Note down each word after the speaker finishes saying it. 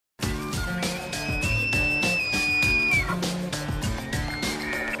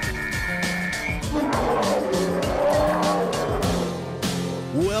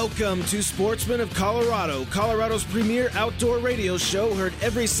Welcome to Sportsman of Colorado, Colorado's premier outdoor radio show, heard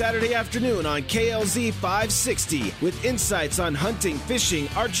every Saturday afternoon on KLZ 560, with insights on hunting, fishing,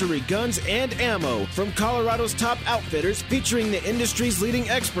 archery, guns, and ammo from Colorado's top outfitters, featuring the industry's leading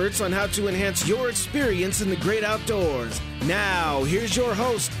experts on how to enhance your experience in the great outdoors. Now, here's your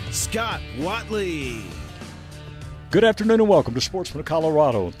host, Scott Watley. Good afternoon and welcome to Sportsman of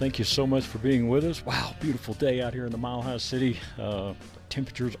Colorado. Thank you so much for being with us. Wow, beautiful day out here in the Mile High City.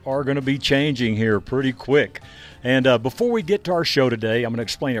 Temperatures are going to be changing here pretty quick. And before we get to our show today, I'm going to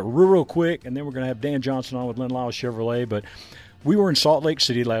explain it real quick, and then we're going to have Dan Johnson on with Len Lyle Chevrolet. But we were in Salt Lake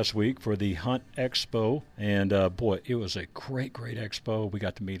City last week for the Hunt Expo, and boy, it was a great expo. We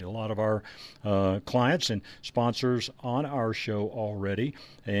got to meet a lot of our clients and sponsors on our show already,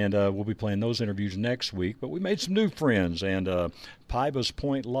 and we'll be playing those interviews next week. But we made some new friends, and Pybus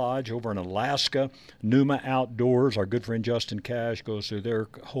Point Lodge over in Alaska, Numa Outdoors, our good friend Justin Cash goes through their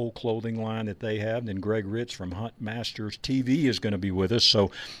whole clothing line that they have. And then Greg Ritz from Hunt Masters TV is going to be with us. So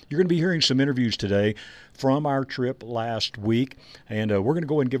you're going to be hearing some interviews today from our trip last week. And we're going to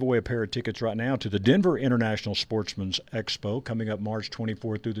go ahead and give away a pair of tickets right now to the Denver International Sportsman's Expo coming up March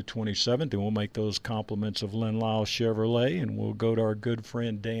 24th through the 27th. And we'll make those compliments of Len Lyle Chevrolet. And we'll go to our good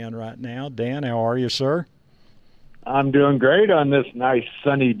friend Dan right now. Dan, how are you, sir? I'm doing great on this nice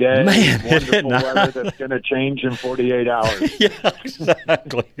sunny day. Man, wonderful weather that's going to change in 48 hours. Yeah,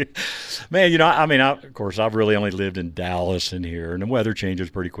 exactly. Man, of course, I've really only lived in Dallas and here, and the weather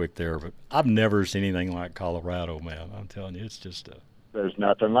changes pretty quick there, but I've never seen anything like Colorado, man. I'm telling you, it's just there's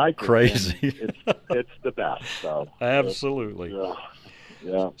nothing like crazy. It's the best. So absolutely.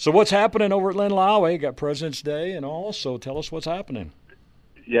 Yeah. So what's happening over at Len Lyle? You got President's Day and all, so tell us what's happening.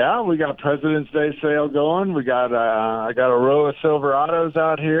 Yeah, we got President's Day sale going. We got I got a row of Silverados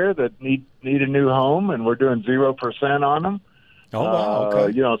out here that need a new home, and we're doing 0% on them. Oh wow!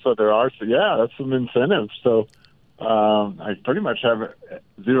 Okay. So there are that's some incentives. So I pretty much have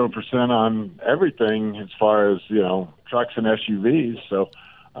 0% on everything as far as trucks and SUVs. So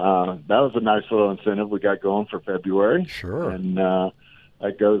that was a nice little incentive we got going for February. Sure. And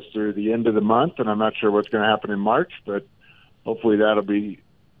that goes through the end of the month, and I'm not sure what's going to happen in March, but hopefully that'll be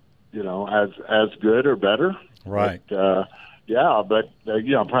as good or better. Right. But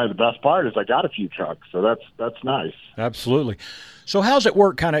probably the best part is I got a few trucks, so that's nice. Absolutely. So how's it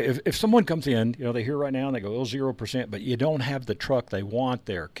work? Kind of, if someone comes in, they hear right now and they go, 0%, but you don't have the truck they want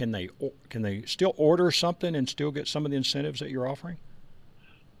there. Can they still order something and still get some of the incentives that you're offering?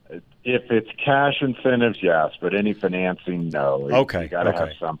 If it's cash incentives, yes, but any financing, no. Okay. You got to have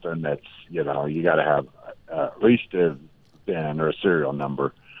something that's you got to have at least a VIN or a serial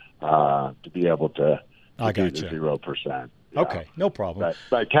number. To be able to do the 0%. Yeah. Okay, no problem.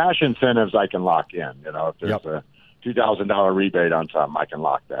 But cash incentives I can lock in. If there's a $2,000 rebate on something, I can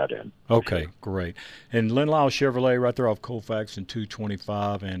lock that in. Okay, great. And Len Lyle Chevrolet right there off Colfax and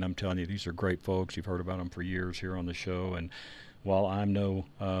 225, and I'm telling you, these are great folks. You've heard about them for years here on the show. And while I'm no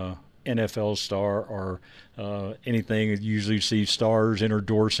NFL star or anything, you usually see stars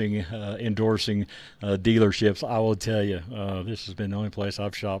endorsing dealerships. I will tell you, this has been the only place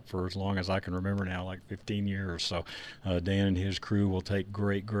I've shopped for as long as I can remember now, like 15 years. So Dan and his crew will take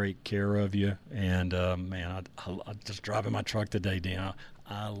great care of you. And, man, I just driving my truck today, Dan.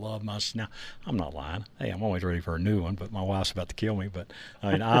 I love my – now, I'm not lying. Hey, I'm always ready for a new one, but my wife's about to kill me. But,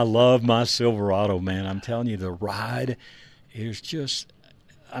 I love my Silverado, man. I'm telling you, the ride is just –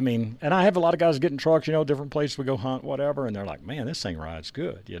 and I have a lot of guys getting trucks, different places we go hunt, whatever, and they're like, man, this thing rides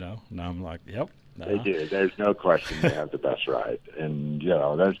good, And I'm like, yep. They do. There's no question they have the best ride. And,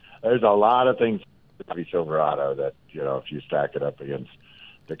 there's a lot of things to be Silverado that, if you stack it up against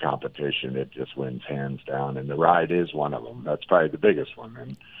the competition, it just wins hands down. And the ride is one of them. That's probably the biggest one.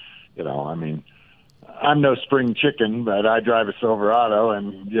 And, I'm no spring chicken, but I drive a Silverado,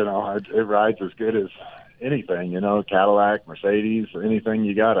 and, it rides as good as anything, Cadillac, Mercedes, anything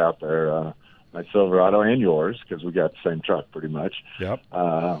you got out there. My Silverado and yours, because we got the same truck pretty much. Yep.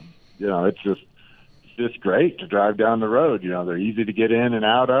 It's just great to drive down the road. They're easy to get in and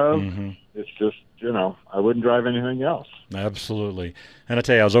out of. Mm-hmm. It's just, I wouldn't drive anything else. Absolutely. And I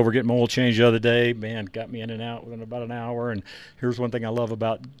tell you, I was over getting my oil change the other day. Man, got me in and out within about an hour. And here's one thing I love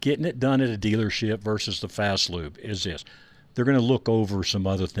about getting it done at a dealership versus the fast lube is this. They're going to look over some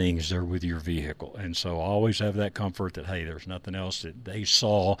other things there with your vehicle. And so I always have that comfort that, hey, there's nothing else that they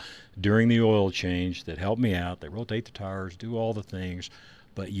saw during the oil change that helped me out. They rotate the tires, do all the things,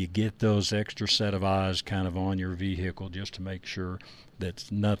 but you get those extra set of eyes kind of on your vehicle just to make sure that's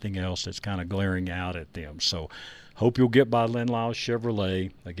nothing else that's kind of glaring out at them. So hope you'll get by Len Lyle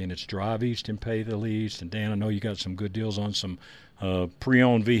Chevrolet. Again, it's drive east and pay the least. And, Dan, I know you got some good deals on some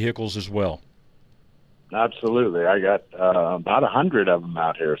pre-owned vehicles as well. Absolutely. I got about 100 of them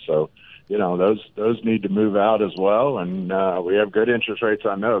out here. So, those need to move out as well. And we have good interest rates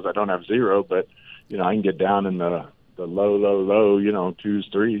on those. I don't have zero, but, I can get down in the low,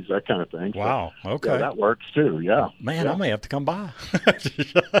 2s, 3s, that kind of thing. Wow. So, okay. That works too. Yeah. Man, yeah. I may have to come by.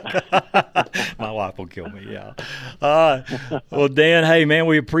 My wife will kill me. Yeah. Well, Dan, hey man,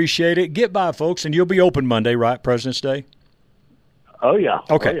 we appreciate it. Get by, folks, and you'll be open Monday, right? President's Day. Oh yeah.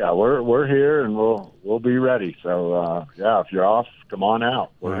 Okay. Oh, yeah. We're here and we'll be ready. So if you're off, come on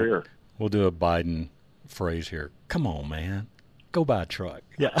out. We're here. We'll do a Biden phrase here. Come on, man. Go buy a truck.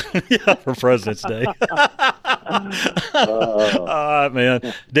 Yeah. Yeah, for President's Day. All right,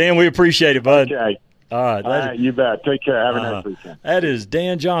 man. Dan, we appreciate it, bud. Okay. All right. You bet. Take care. Have a nice weekend. That is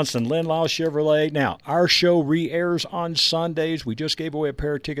Dan Johnson, Lynn-Lyle Chevrolet. Now, our show re-airs on Sundays. We just gave away a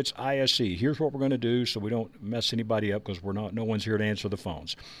pair of tickets, ISE. Here's what we're going to do so we don't mess anybody up because no one's here to answer the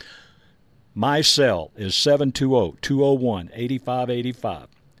phones. My cell is 720-201-8585.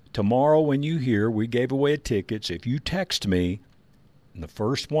 Tomorrow when you hear we gave away tickets, if you text me, and the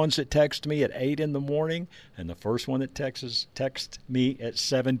first ones that text me at 8 in the morning and the first one that text me at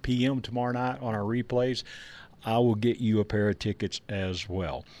 7 p.m. tomorrow night on our replays, I will get you a pair of tickets as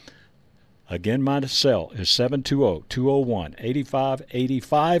well. Again, my cell is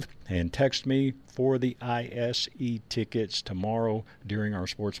 720-201-8585, and text me for the ISE tickets tomorrow during our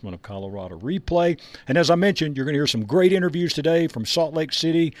Sportsman of Colorado replay. And as I mentioned, you're going to hear some great interviews today from Salt Lake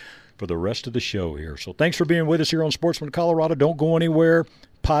City for the rest of the show here. So thanks for being with us here on Sportsman of Colorado. Don't go anywhere.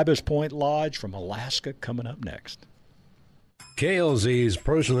 Pybus Point Lodge from Alaska coming up next. KLZ's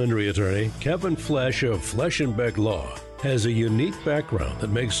personal injury attorney, Kevin Flesh of Flesh & Beck Law, has a unique background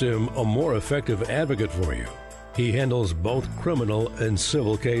that makes him a more effective advocate for you. He handles both criminal and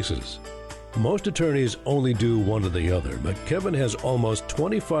civil cases. Most attorneys only do one or the other, but Kevin has almost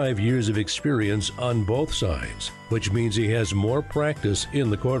 25 years of experience on both sides, which means he has more practice in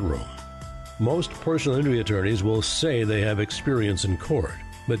the courtroom. Most personal injury attorneys will say they have experience in court,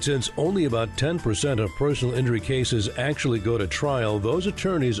 but since only about 10% of personal injury cases actually go to trial, those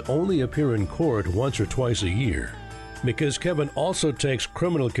attorneys only appear in court once or twice a year. Because Kevin also takes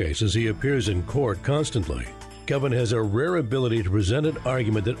criminal cases, he appears in court constantly. Kevin has a rare ability to present an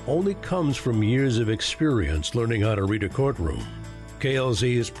argument that only comes from years of experience learning how to read a courtroom.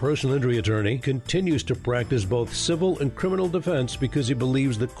 KLZ's personal injury attorney continues to practice both civil and criminal defense because he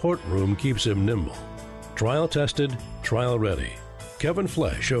believes the courtroom keeps him nimble. Trial tested, trial ready. Kevin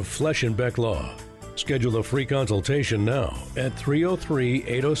Flesh of Flesh & Beck Law. Schedule a free consultation now at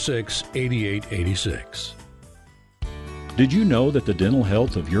 303-806-8886. Did you know that the dental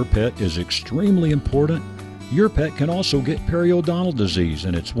health of your pet is extremely important? Your pet can also get periodontal disease,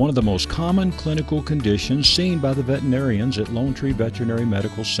 and it's one of the most common clinical conditions seen by the veterinarians at Lone Tree Veterinary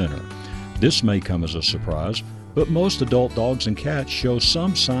Medical Center. This may come as a surprise, but most adult dogs and cats show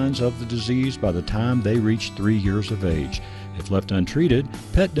some signs of the disease by the time they reach 3 years of age. If left untreated,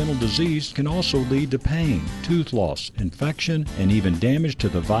 pet dental disease can also lead to pain, tooth loss, infection, and even damage to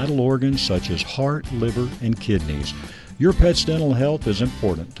the vital organs such as heart, liver, and kidneys. Your pet's dental health is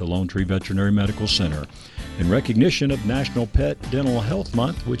important to Lone Tree Veterinary Medical Center. In recognition of National Pet Dental Health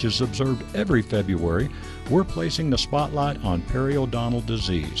Month, which is observed every February, we're placing the spotlight on periodontal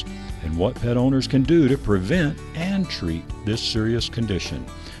disease and what pet owners can do to prevent and treat this serious condition.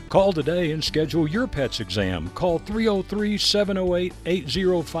 Call today and schedule your pet's exam. Call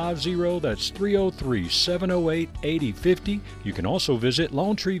 303-708-8050. That's 303-708-8050. You can also visit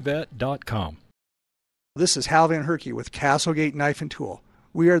LoneTreeVet.com. This is Hal Van Herky with Castlegate Knife and Tool.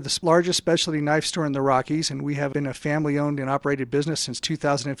 We are the largest specialty knife store in the Rockies, and we have been a family-owned and operated business since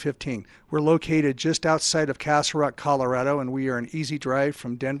 2015. We're located just outside of Castle Rock, Colorado, and we are an easy drive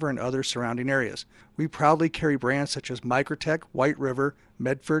from Denver and other surrounding areas. We proudly carry brands such as Microtech, White River,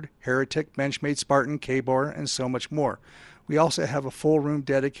 Medford, Heretic, Benchmade, Spartan, K-Bor, and so much more. We also have a full room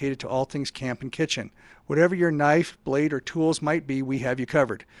dedicated to all things camp and kitchen. Whatever your knife, blade, or tools might be, we have you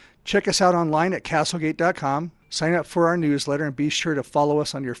covered. Check us out online at castlegate.com. Sign up for our newsletter and be sure to follow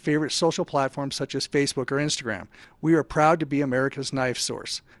us on your favorite social platforms such as Facebook or Instagram. We are proud to be America's knife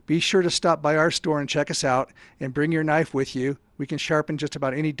source. Be sure to stop by our store and check us out and bring your knife with you. We can sharpen just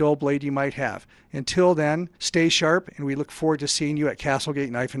about any dull blade you might have. Until then, stay sharp, and we look forward to seeing you at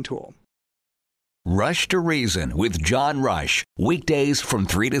Castlegate Knife and Tool. Rush to Reason with John Rush. Weekdays from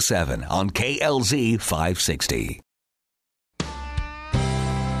 3 to 7 on KLZ 560.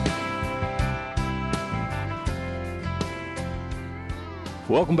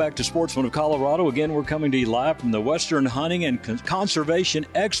 Welcome back to Sportsman of Colorado. Again, we're coming to you live from the Western Hunting and Conservation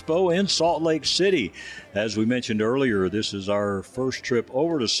Expo in Salt Lake City. As we mentioned earlier, this is our first trip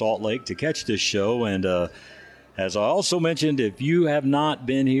over to Salt Lake to catch this show. And as I also mentioned, if you have not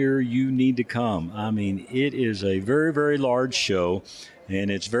been here, you need to come. I mean, it is a very, very large show.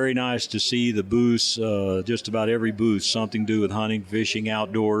 And it's very nice to see the booths, just about every booth, something to do with hunting, fishing,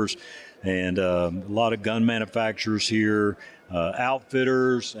 outdoors, and a lot of gun manufacturers here,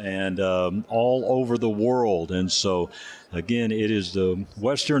 outfitters, and all over the world. And so, again, it is the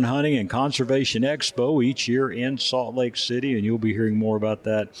Western Hunting and Conservation Expo each year in Salt Lake City, and you'll be hearing more about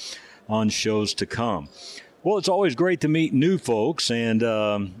that on shows to come. Well, it's always great to meet new folks, and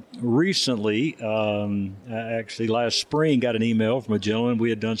recently, actually last spring, got an email from a gentleman we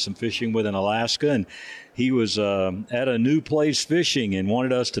had done some fishing with in Alaska, and he was at a new place fishing and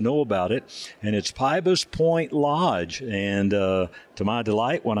wanted us to know about it, and it's Pybus Point Lodge. And to my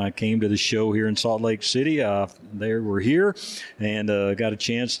delight, when I came to the show here in Salt Lake City, they were here and got a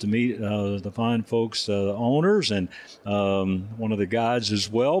chance to meet the fine folks, the owners, and one of the guides as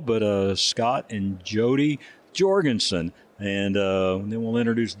well, but Scott and Jody Jorgensen. And then we'll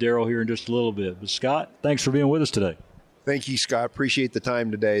introduce Daryl here in just a little bit. But Scott, thanks for being with us today. Thank you, Scott. Appreciate the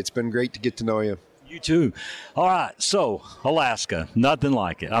time today. It's been great to get to know you. You too. All right, so Alaska, nothing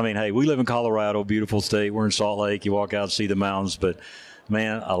like it. I mean, hey, we live in Colorado, beautiful state. We're in Salt Lake. You walk out and see the mountains. But,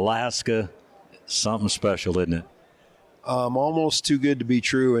 man, Alaska, something special, isn't it? Almost too good to be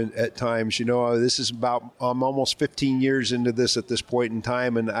true at times. You know, this is about I'm almost 15 years into this at this point in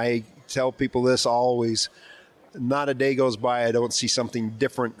time, and I tell people this always. Not a day goes by I don't see something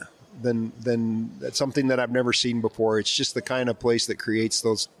different than something that I've never seen before. It's just the kind of place that creates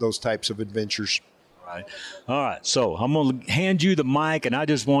those types of adventures. Right. All right. So I'm going to hand you the mic, and I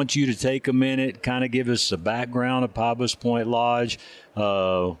just want you to take a minute, kind of give us a background of Pybus Point Lodge,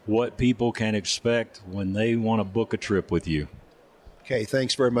 what people can expect when they want to book a trip with you. Okay.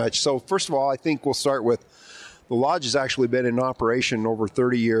 Thanks very much. So first of all, I think we'll start with the lodge has actually been in operation over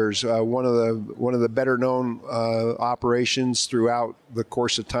 30 years. One of the better known operations throughout the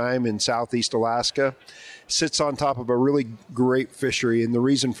course of time in southeast Alaska. Sits on top of a really great fishery, and the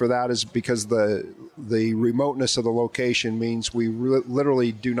reason for that is because the remoteness of the location means we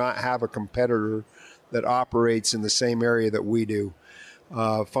literally do not have a competitor that operates in the same area that we do.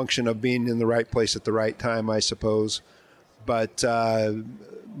 Function of being in the right place at the right time, I suppose. But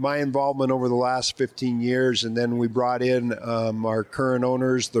my involvement over the last 15 years, and then we brought in our current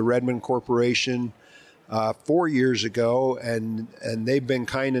owners, the Redmond Corporation, 4 years ago, and they've been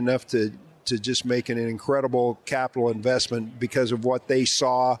kind enough to just make an incredible capital investment because of what they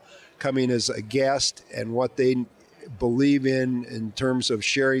saw coming as a guest and what they believe in terms of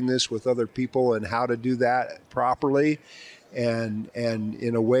sharing this with other people and how to do that properly and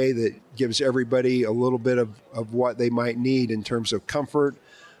in a way that gives everybody a little bit of what they might need in terms of comfort,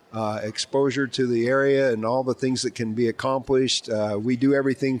 exposure to the area and all the things that can be accomplished. We do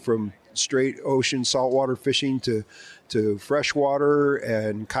everything from straight ocean saltwater fishing to freshwater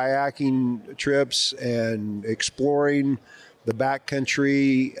and kayaking trips and exploring the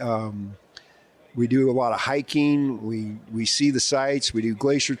backcountry. We do a lot of hiking. We see the sights. We do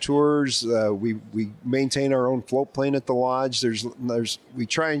glacier tours. We maintain our own float plane at the lodge. We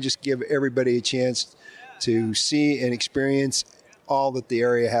try and just give everybody a chance to see and experience all that the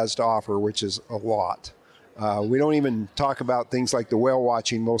area has to offer, which is a lot. We don't even talk about things like the whale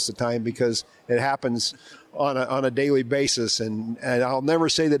watching most of the time because it happens on a daily basis, and I'll never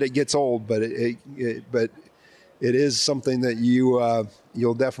say that it gets old, but it is something that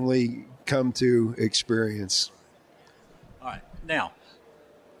you'll definitely come to experience. All right, now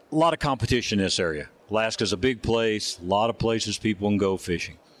a lot of competition in this area. Alaska's a big place, a lot of places people can go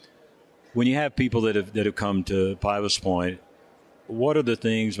fishing. When you have people that have come to Pybus Point, what are the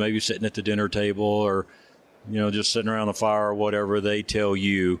things, maybe sitting at the dinner table or just sitting around the fire or whatever, they tell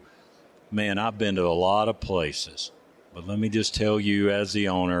you, man, I've been to a lot of places, but let me just tell you as the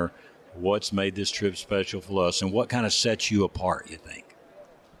owner what's made this trip special for us and what kind of sets you apart, you think?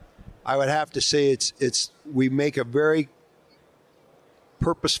 I would have to say we make a very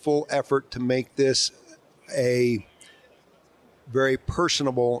purposeful effort to make this a very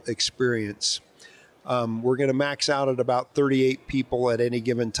personable experience. We're going to max out at about 38 people at any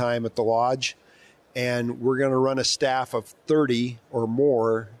given time at the lodge. And we're going to run a staff of 30 or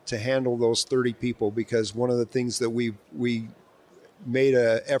more to handle those 30 people because one of the things that we made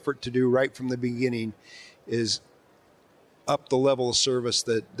an effort to do right from the beginning is up the level of service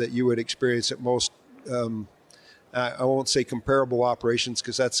that you would experience at most, I won't say comparable operations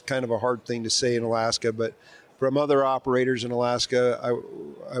because that's kind of a hard thing to say in Alaska, but from other operators in Alaska,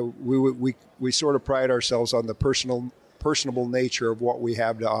 we sort of pride ourselves on the personable nature of what we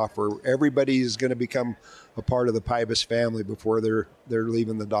have to offer. Everybody is going to become a part of the Pybus family before they're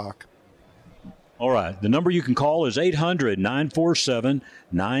leaving the dock. All right. The number you can call is 800-947-9287,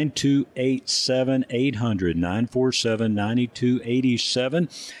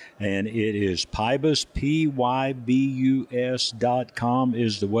 800-947-9287. And it is Pybus, PYBUS.com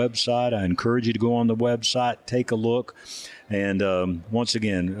is the website. I encourage you to go on the website, take a look. And once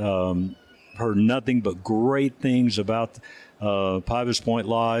again, heard nothing but great things about Pybus Point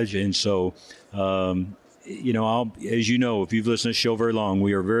Lodge. And so, as you know, if you've listened to the show very long,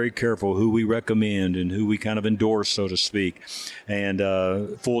 we are very careful who we recommend and who we kind of endorse, so to speak. And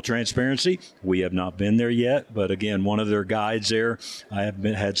full transparency, we have not been there yet. But again, one of their guides there, I have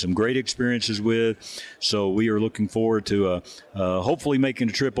had some great experiences with. So we are looking forward to hopefully making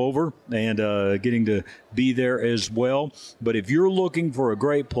a trip over and getting to be there as well. But if you're looking for a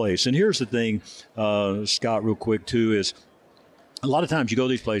great place, and here's the thing, Scott, real quick too, is a lot of times you go to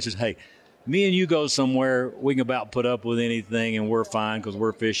these places, hey, me and you go somewhere, we can about put up with anything and we're fine because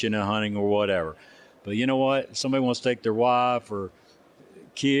we're fishing and hunting or whatever. But you know what? Somebody wants to take their wife or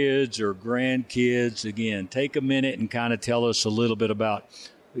kids or grandkids. Again, take a minute and kind of tell us a little bit about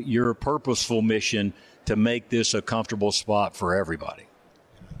your purposeful mission to make this a comfortable spot for everybody.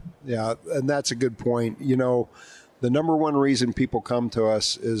 Yeah, and that's a good point. You know, the number one reason people come to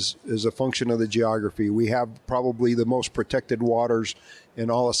us is a function of the geography. We have probably the most protected waters in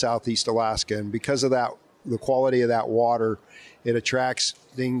all of Southeast Alaska. And because of that, the quality of that water, it attracts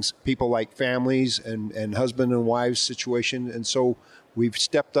people like families and husband and wives situation. And so we've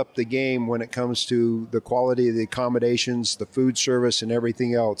stepped up the game when it comes to the quality of the accommodations, the food service, and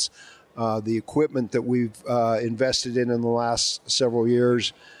everything else. The equipment that we've invested in the last several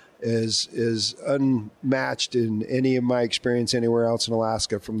years is unmatched in any of my experience anywhere else in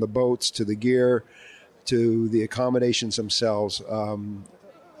Alaska, from the boats to the gear to the accommodations themselves.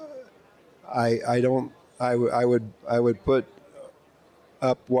 I would put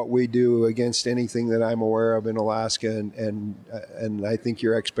up what we do against anything that I'm aware of in Alaska, and I think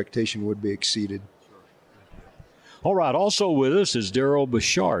your expectation would be exceeded. All right. Also with us is Daryl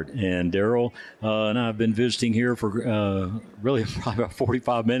Bouchard. And Daryl and I have been visiting here for really probably about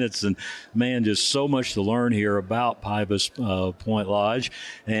 45 minutes. And, man, just so much to learn here about Pybus Point Lodge.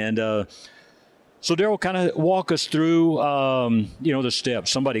 And so, Daryl, kind of walk us through, the steps.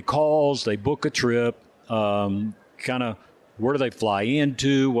 Somebody calls, they book a trip, kind of where do they fly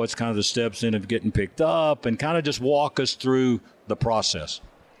into, what's kind of the steps in of getting picked up, and kind of just walk us through the process.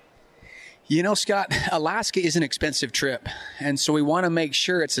 You know, Scott, Alaska is an expensive trip, and so we want to make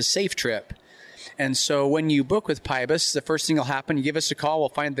sure it's a safe trip. And so when you book with Pybus, the first thing will happen, you give us a call, we'll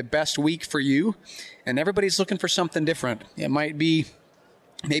find the best week for you, and everybody's looking for something different. It might be,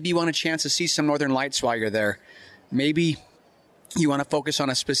 maybe you want a chance to see some northern lights while you're there. Maybe you want to focus on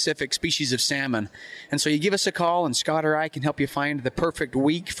a specific species of salmon. And so you give us a call, and Scott or I can help you find the perfect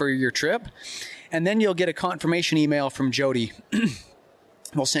week for your trip. And then you'll get a confirmation email from Jody.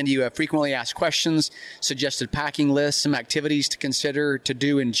 We'll send you frequently asked questions, suggested packing lists, some activities to consider to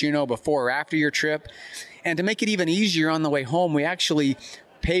do in Juneau before or after your trip. And to make it even easier on the way home, we actually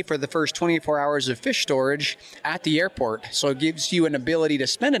pay for the first 24 hours of fish storage at the airport. So it gives you an ability to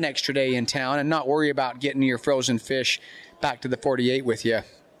spend an extra day in town and not worry about getting your frozen fish back to the 48 with you.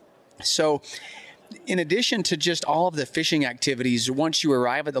 So in addition to just all of the fishing activities, once you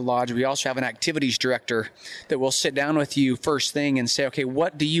arrive at the lodge, we also have an activities director that will sit down with you first thing and say, okay,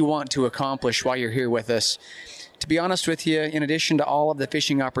 what do you want to accomplish while you're here with us? To be honest with you, in addition to all of the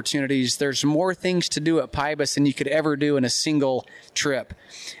fishing opportunities, there's more things to do at Pybus than you could ever do in a single trip.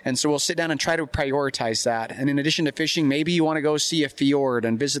 And so we'll sit down and try to prioritize that. And in addition to fishing, maybe you want to go see a fjord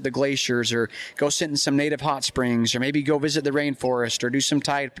and visit the glaciers, or go sit in some native hot springs, or maybe go visit the rainforest, or do some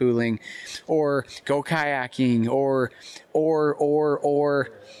tide pooling, or go kayaking, or.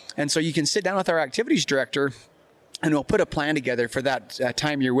 And so you can sit down with our activities director, and we'll put a plan together for that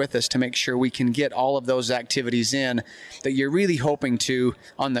time you're with us to make sure we can get all of those activities in that you're really hoping to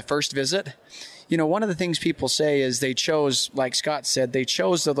on the first visit. You know, one of the things people say is they chose, like Scott said, they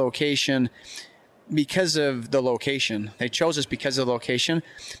chose the location because of the location. They chose us because of the location,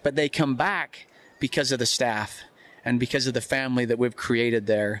 but they come back because of the staff and because of the family that we've created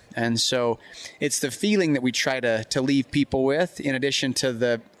there. And so it's the feeling that we try to leave people with, in addition to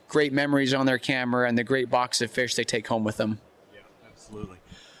the great memories on their camera and the great box of fish they take home with them. Yeah, absolutely.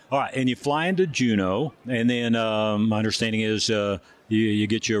 All right, and you fly into Juneau, and then my understanding is You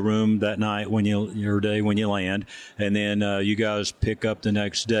get you a room that night when you land, and then you guys pick up the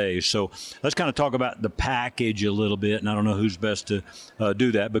next day. So let's kind of talk about the package a little bit, and I don't know who's best to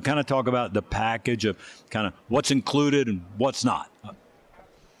do that, but kind of talk about the package of kind of what's included and what's not.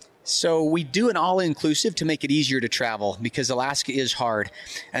 So we do an all-inclusive to make it easier to travel because Alaska is hard.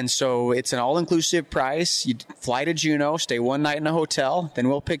 And so it's an all-inclusive price. You fly to Juneau, stay one night in a hotel, then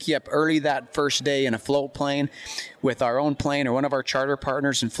we'll pick you up early that first day in a float plane with our own plane or one of our charter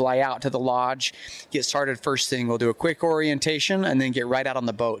partners and fly out to the lodge. Get started first thing. We'll do a quick orientation and then get right out on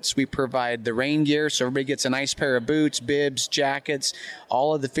the boats. We provide the rain gear, so everybody gets a nice pair of boots, bibs, jackets,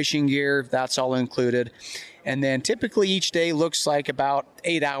 all of the fishing gear. That's all included. And then typically each day looks like about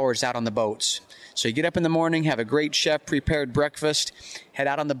 8 hours out on the boats. So you get up in the morning, have a great chef prepared breakfast, head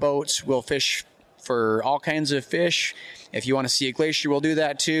out on the boats. We'll fish for all kinds of fish. If you want to see a glacier, we'll do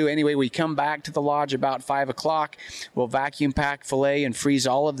that too. Anyway, we come back to the lodge about 5 o'clock. We'll vacuum pack, fillet, and freeze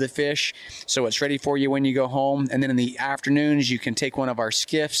all of the fish so it's ready for you when you go home. And then in the afternoons, you can take one of our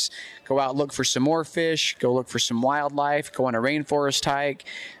skiffs, go out, look for some more fish, go look for some wildlife, go on a rainforest hike,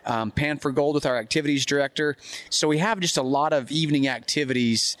 pan for gold with our activities director. So we have just a lot of evening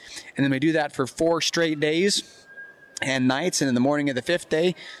activities. And then we do that for 4 straight days and nights, and in the morning of the 5th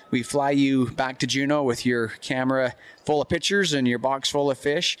day, we fly you back to Juneau with your camera full of pictures and your box full of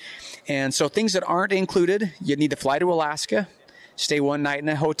fish. And so things that aren't included, you need to fly to Alaska, stay one night in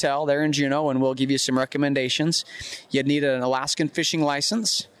a hotel there in Juneau, and we'll give you some recommendations. You'd need an Alaskan fishing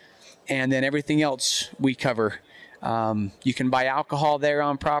license, and then everything else we cover. You can buy alcohol there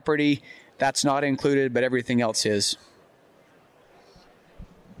on property. That's not included, but everything else is.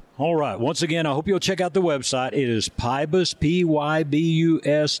 All right. Once again, I hope you'll check out the website. It is Pybus,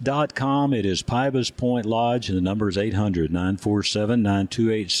 PYBUS.com. It is Pybus Point Lodge, and the number is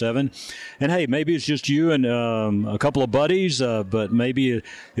 800-947-9287. And, hey, maybe it's just you and a couple of buddies, but maybe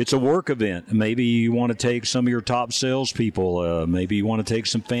it's a work event. Maybe you want to take some of your top salespeople. Maybe you want to take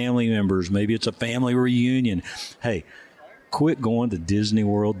some family members. Maybe it's a family reunion. Hey, quit going to Disney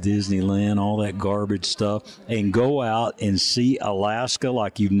World, Disneyland, all that garbage stuff, and go out and see Alaska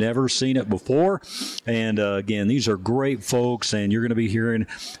like you've never seen it before. And, again, these are great folks, and you're going to be hearing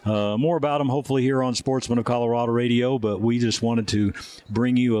more about them hopefully here on Sportsman of Colorado Radio. But we just wanted to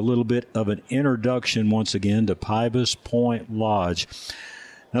bring you a little bit of an introduction once again to Pybus Point Lodge.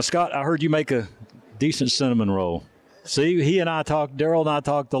 Now, Scott, I heard you make a decent cinnamon roll. See, Daryl and I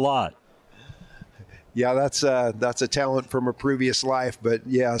talked a lot. Yeah, that's a talent from a previous life. But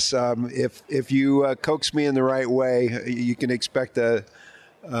yes, if you coax me in the right way, you can expect a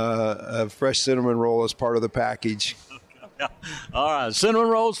fresh cinnamon roll as part of the package. All right, cinnamon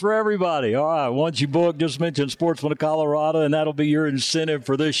rolls for everybody. All right, once you book, just mention Sportsman of Colorado, and that'll be your incentive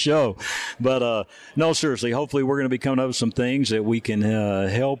for this show. But, no, seriously, hopefully we're going to be coming up with some things that we can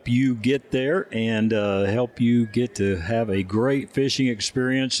help you get there and help you get to have a great fishing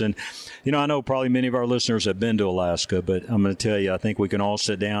experience. And, you know, I know probably many of our listeners have been to Alaska, but I'm going to tell you, I think we can all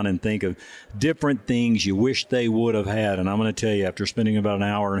sit down and think of different things you wish they would have had. And I'm going to tell you, after spending about an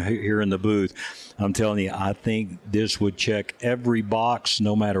hour here in the booth, I'm telling you, I think this would check every box,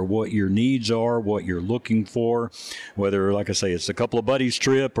 no matter what your needs are, what you're looking for, whether, like I say, it's a couple of buddies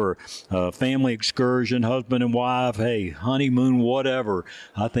trip or a family excursion, husband and wife, hey, honeymoon, whatever.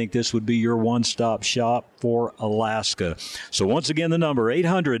 I think this would be your one-stop shop for Alaska. So once again, the number,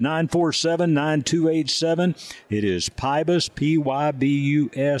 800-947-9287. It is Pybus,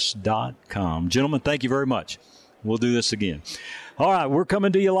 PYBUS.com. Gentlemen, thank you very much. We'll do this again. All right, we're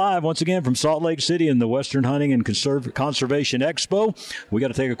coming to you live once again from Salt Lake City in the Western Hunting and Conservation Expo. We got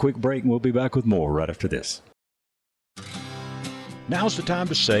to take a quick break, and we'll be back with more right after this. Now's the time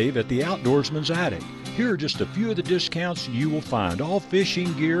to save at the Outdoorsman's Attic. Here are just a few of the discounts you will find. All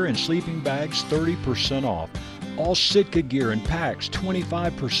fishing gear and sleeping bags, 30% off. All Sitka gear and packs,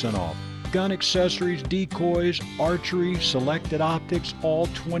 25% off. Gun accessories, decoys, archery, selected optics, all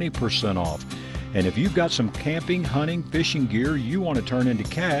 20% off. And if you've got some camping, hunting, fishing gear you want to turn into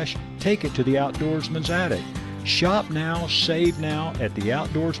cash, take it to the Outdoorsman's Attic. Shop now, save now at the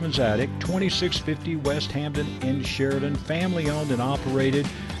Outdoorsman's Attic, 2650 West Hampton in Sheridan. Family owned and operated.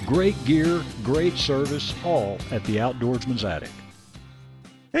 Great gear, great service, all at the Outdoorsman's Attic.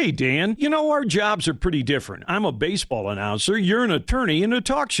 Hey, Dan, you know, our jobs are pretty different. I'm a baseball announcer. You're an attorney and a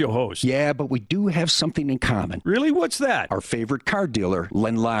talk show host. Yeah, but we do have something in common. Really? What's that? Our favorite car dealer,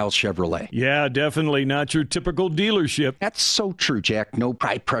 Len Lyles Chevrolet. Yeah, definitely not your typical dealership. That's so true, Jack. No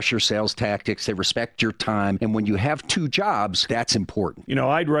high-pressure sales tactics. They respect your time. And when you have two jobs, that's important. You know,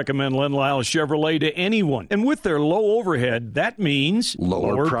 I'd recommend Len Lyles Chevrolet to anyone. And with their low overhead, that means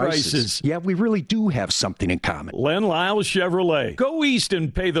lower prices. Yeah, we really do have something in common. Len Lyles Chevrolet. Go east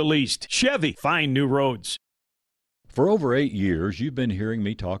and pay the least. Chevy, find new roads. For over 8 years, you've been hearing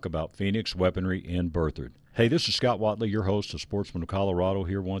me talk about Phoenix Weaponry in Berthoud. Hey, this is Scott Watley, your host of Sportsman of Colorado,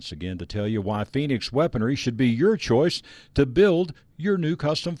 here once again to tell you why Phoenix Weaponry should be your choice to build your new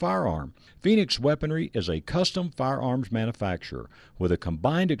custom firearm. Phoenix Weaponry is a custom firearms manufacturer. With a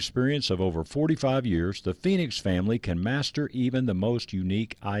combined experience of over 45 years, the Phoenix family can master even the most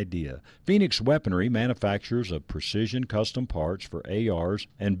unique idea. Phoenix Weaponry manufactures of precision custom parts for ARs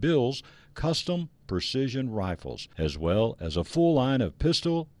and builds custom precision rifles, as well as a full line of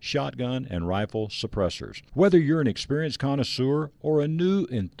pistol, shotgun, and rifle suppressors. Whether you're an experienced connoisseur or a new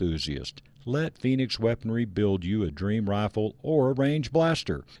enthusiast, let Phoenix Weaponry build you a dream rifle or a range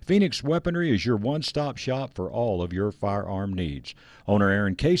blaster. Phoenix Weaponry is your one-stop shop for all of your firearm needs. Owner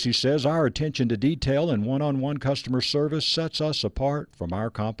Aaron Casey says our attention to detail and one-on-one customer service sets us apart from our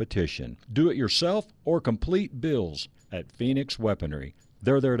competition. Do it yourself or complete builds at Phoenix Weaponry.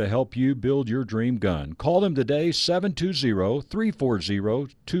 They're there to help you build your dream gun. Call them today,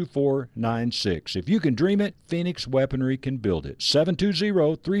 720-340-2496. If you can dream it, Phoenix Weaponry can build it.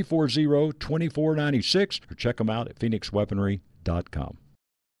 720-340-2496, or check them out at phoenixweaponry.com.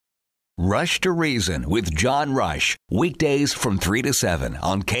 Rush to Reason with John Rush. Weekdays from 3 to 7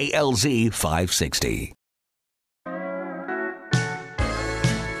 on KLZ 560.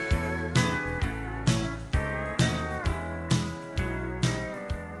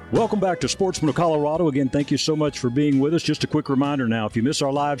 Welcome back to Sportsman of Colorado. Again, thank you so much for being with us. Just a quick reminder now, if you miss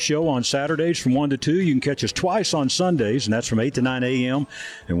our live show on Saturdays from 1 to 2, you can catch us twice on Sundays, and that's from 8 to 9 a.m.,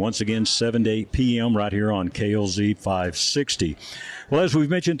 and once again, 7 to 8 p.m. right here on KLZ 560. Well, as we've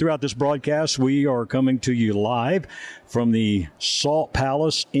mentioned throughout this broadcast, we are coming to you live from the Salt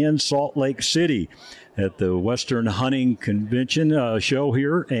Palace in Salt Lake City at the Western Hunting Convention show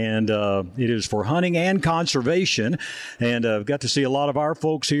here, and it is for hunting and conservation, and I've got to see a lot of our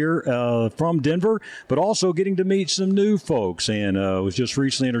folks here from Denver, but also getting to meet some new folks, and was just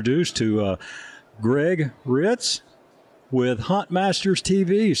recently introduced to Greg Ritz with Hunt Masters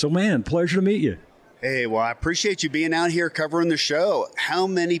TV. So, man, pleasure to meet you. Hey, well, I appreciate you being out here covering the show. How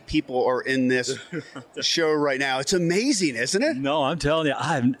many people are in this show right now? It's amazing, isn't it? No, I'm telling you,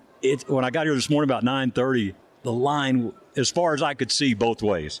 when I got here this morning about 9:30, the line, as far as I could see, both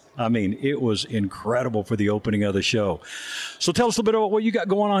ways. I mean, it was incredible for the opening of the show. So tell us a little bit about what you got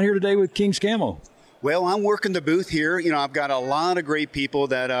going on here today with King's Camo. Well, I'm working the booth here. You know, I've got a lot of great people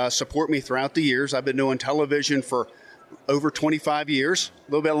that support me throughout the years. I've been doing television for over 25 years,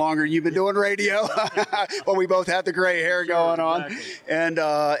 a little bit longer than you've been doing radio. But we both have the gray hair going on.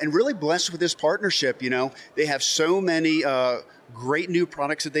 Exactly. And really blessed with this partnership. You know, they have so many great new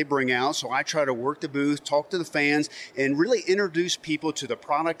products that they bring out. So I try to work the booth, talk to the fans, and really introduce people to the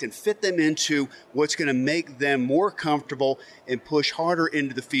product and fit them into what's going to make them more comfortable and push harder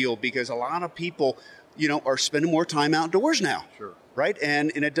into the field, because a lot of people, you know, are spending more time outdoors now. Sure. Right?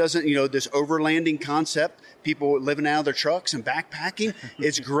 And it doesn't, you know, this overlanding concept, people living out of their trucks and backpacking,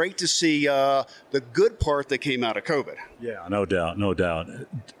 it's great to see the good part that came out of COVID. Yeah, no doubt.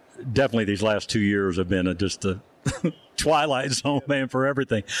 Definitely these last 2 years have been just a twilight zone, man, for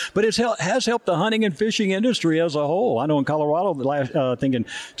everything. But it has helped the hunting and fishing industry as a whole. I know in Colorado, I think in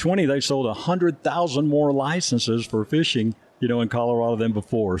 20, they sold 100,000 more licenses for fishing, you know, in Colorado than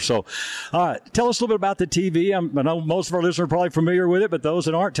before. So, all right, tell us a little bit about the TV. I know most of our listeners are probably familiar with it, but those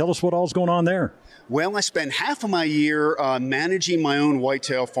that aren't, tell us what all's going on there. Well, I spend half of my year managing my own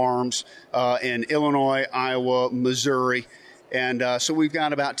whitetail farms in Illinois, Iowa, Missouri. And so we've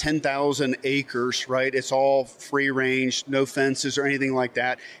got about 10,000 acres, right? It's all free range, no fences or anything like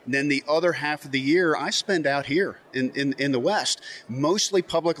that. And then the other half of the year I spend out here in the West, mostly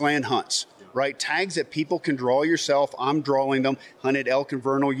public land hunts. Right, tags that people can draw yourself. I'm drawing them. Hunted elk in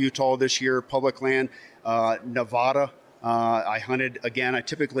Vernal, Utah this year, public land. Nevada, I hunted again. I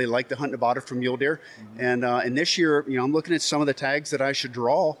typically like to hunt Nevada for mule deer, and this year, you know, I'm looking at some of the tags that I should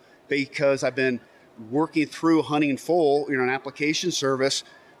draw because I've been working through Hunting Full, you know, an application service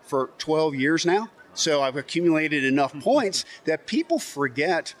for 12 years now. So I've accumulated enough points that people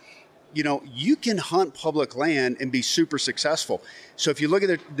forget. You know, you can hunt public land and be super successful. So if you look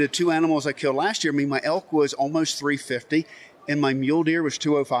at the two animals I killed last year, I mean, my elk was almost 350 and my mule deer was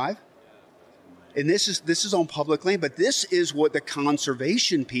 205. And this is on public land, but this is what the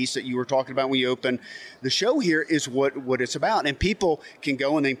conservation piece that you were talking about when you opened the show here is what it's about. And people can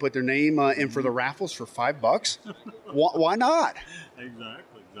go and they can put their name in for the raffles for $5. Why not?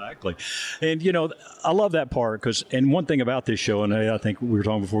 Exactly. And, you know, I love that part and one thing about this show, and I think we were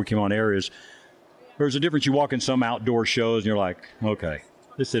talking before we came on air, is there's a difference. You walk in some outdoor shows and you're like, okay,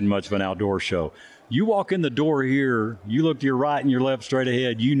 this isn't much of an outdoor show. You walk in the door here, you look to your right and your left straight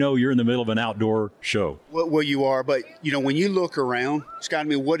ahead, you know you're in the middle of an outdoor show. Well, you are, but, you know, when you look around, Scott, I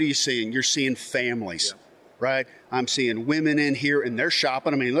mean, what are you seeing? You're seeing families, right? I'm seeing women in here, and they're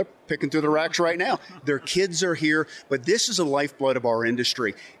shopping. I mean, they're picking through the racks right now. Their kids are here, but this is a lifeblood of our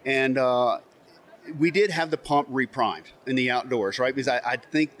industry. And we did have the pump reprimed in the outdoors, right? Because I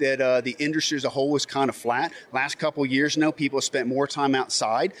think that the industry as a whole was kind of flat. Last couple of years now, people have spent more time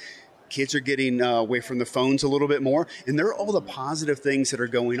outside. Kids are getting away from the phones a little bit more, and there are all the positive things that are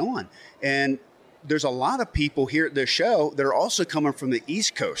going on. And there's a lot of people here at this show that are also coming from the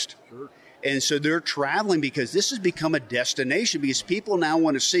East Coast. Sure. And so they're traveling because this has become a destination because people now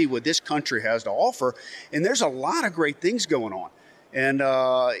want to see what this country has to offer. And there's a lot of great things going on. And,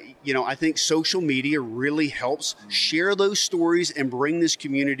 you know, I think social media really helps share those stories and bring this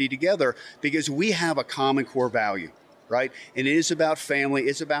community together because we have a common core value. Right? And it is about family.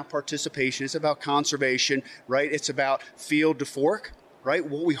 It's about participation. It's about conservation, right? It's about field to fork, right?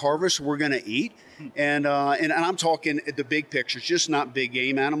 What we harvest, we're going to eat. And I'm talking the big picture. It's just not big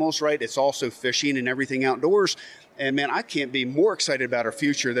game animals, right? It's also fishing and everything outdoors. And, man, I can't be more excited about our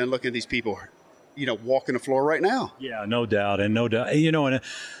future than looking at these people, you know, walking the floor right now. Yeah, no doubt. And, you know, and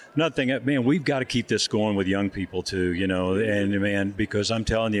another thing, man, we've got to keep this going with young people too, you know, and man, because I'm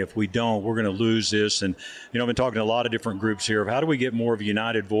telling you, if we don't, we're going to lose this. And, you know, I've been talking to a lot of different groups here of how do we get more of a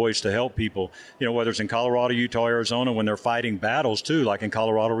united voice to help people, you know, whether it's in Colorado, Utah, Arizona, when they're fighting battles too, like in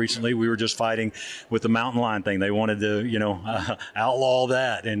Colorado recently, we were just fighting with the mountain lion thing. They wanted to, you know, outlaw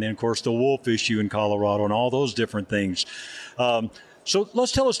that. And then of course the wolf issue in Colorado and all those different things. So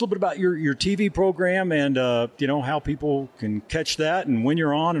let's tell us a little bit about your TV program and, you know, how people can catch that and when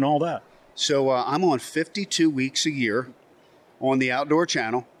you're on and all that. So I'm on 52 weeks a year on the Outdoor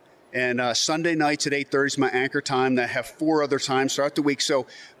Channel. And Sunday nights at 8:30 is my anchor time. I have 4 other times throughout the week. So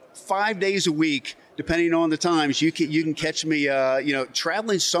 5 days a week, depending on the times, you can catch me, you know,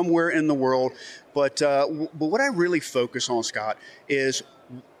 traveling somewhere in the world. But what I really focus on, Scott, is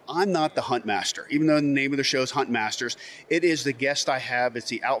I'm not the hunt master, even though the name of the show is Hunt Masters. It is the guest I have. It's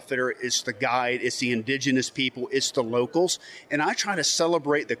the outfitter. It's the guide. It's the indigenous people. It's the locals. And I try to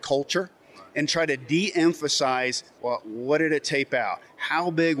celebrate the culture and try to de-emphasize, well, what did it tape out? How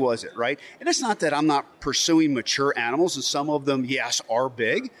big was it, right? And it's not that I'm not pursuing mature animals, and some of them, yes, are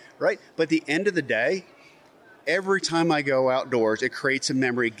big, right? But at the end of the day, every time I go outdoors, it creates a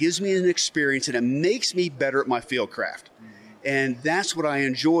memory. It gives me an experience, and it makes me better at my field craft. And that's what I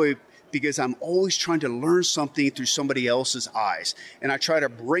enjoy because I'm always trying to learn something through somebody else's eyes. And I try to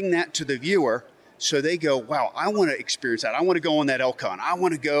bring that to the viewer so they go, wow, I want to experience that. I want to go on that elk hunt. I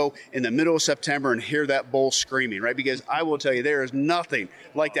want to go in the middle of September and hear that bull screaming, right? Because I will tell you, there is nothing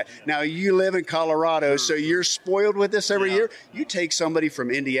like that. Now, you live in Colorado, so you're spoiled with this every year. You take somebody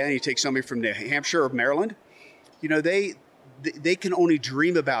from Indiana, you take somebody from New Hampshire or Maryland, you know, they can only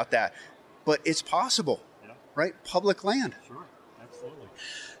dream about that. But it's possible. Right? Public land. Sure. Absolutely.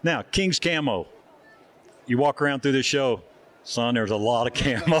 Now, King's Camo. You walk around through the show, son, there's a lot of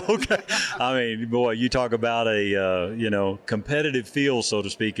camo. I mean, boy, you talk about a, you know, competitive field, so to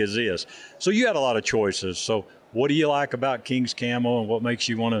speak, as this. So you had a lot of choices. So what do you like about King's Camo and what makes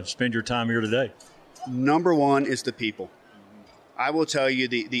you want to spend your time here today? Number one is the people. I will tell you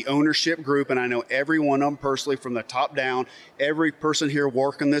the ownership group, and I know every one of them personally from the top down, every person here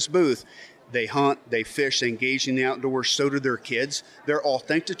working this booth, they hunt, they fish, they engage in the outdoors, so do their kids. They're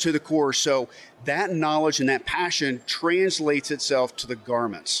authentic to the core. So that knowledge and that passion translates itself to the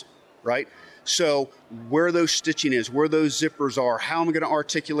garments, right? So where those stitching is, where those zippers are, how am I going to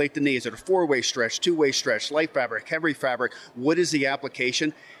articulate the knee? Is it a 4-way stretch, 2-way stretch, light fabric, heavy fabric? What is the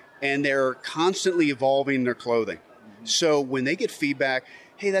application? And they're constantly evolving their clothing. So when they get feedback,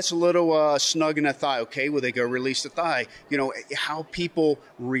 hey, that's a little snug in the thigh. Okay, well, they go release the thigh. You know, how people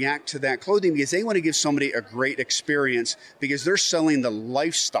react to that clothing because they want to give somebody a great experience because they're selling the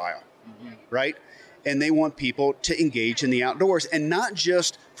lifestyle, right? And they want people to engage in the outdoors and not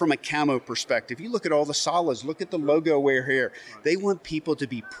just from a camo perspective. You look at all the solids, look at the logo we're here. They want people to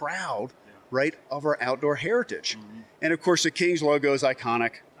be proud, right, of our outdoor heritage. And, of course, the King's logo is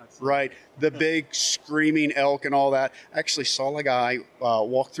iconic. Right, the big screaming elk and all that. I actually saw a guy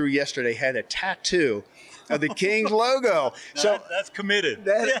walk through yesterday, had a tattoo of the Kings logo. So that's committed.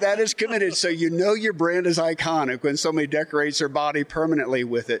 That is committed. So you know your brand is iconic when somebody decorates their body permanently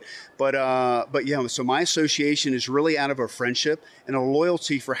with it. But yeah, so my association is really out of a friendship and a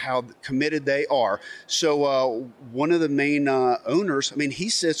loyalty for how committed they are. So one of the main owners, I mean, he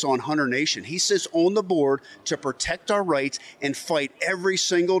sits on Hunter Nation. He sits on the board to protect our rights and fight every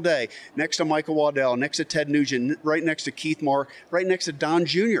single day. Next to Michael Waddell, next to Ted Nugent, right next to Keith Mark, right next to Don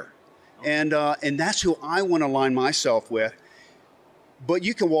Jr. And that's who I want to align myself with. But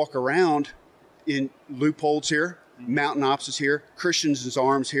you can walk around in Loopholes here, Mountain Ops is here, Christian's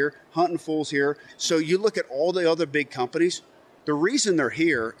Arms here, Hunting Fools here. So you look at all the other big companies, the reason they're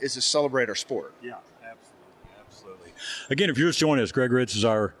here is to celebrate our sport. Yeah, absolutely. Again, if you're just joining us, Greg Ritz is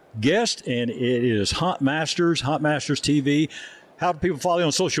our guest, and it is Hunt Masters TV. How do people follow you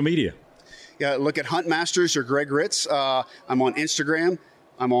on social media? Yeah, look at Hunt Masters or Greg Ritz. I'm on Instagram.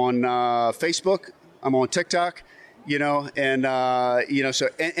 I'm on Facebook. I'm on TikTok. So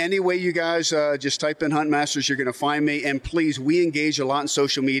any way you guys just type in Hunt Masters, you're going to find me. And please, we engage a lot in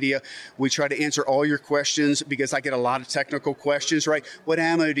social media. We try to answer all your questions because I get a lot of technical questions, right? What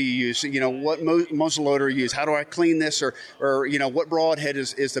ammo do you use? What muzzle loader you use? How do I clean this? Or what broadhead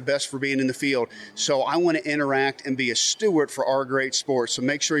is the best for being in the field? So I want to interact and be a steward for our great sport. So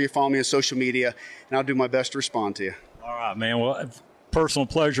make sure you follow me on social media, and I'll do my best to respond to you. All right, man. Well, personal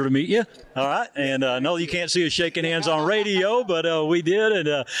pleasure to meet you. All right. And I know you can't see us shaking hands on radio, but we did.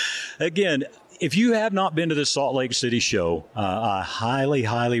 And again, if you have not been to the Salt Lake City show, I highly,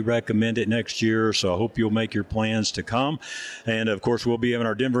 highly recommend it next year. So I hope you'll make your plans to come. And, of course, we'll be having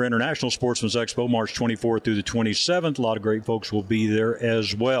our Denver International Sportsman's Expo March 24th through the 27th. A lot of great folks will be there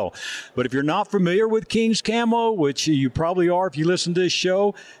as well. But if you're not familiar with King's Camo, which you probably are if you listen to this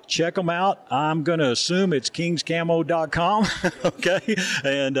show, check them out. I'm going to assume it's kingscamo.com, okay?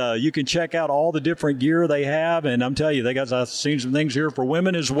 And you can check out all the different gear they have. And I'm telling you, I've seen some things here for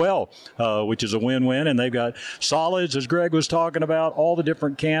women as well, which is a win-win. And they've got solids, as Greg was talking about, all the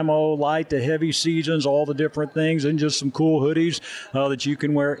different camo, light to heavy seasons, all the different things, and just some cool hoodies that you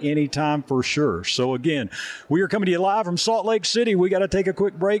can wear anytime for sure. So, again, we are coming to you live from Salt Lake City. We got to take a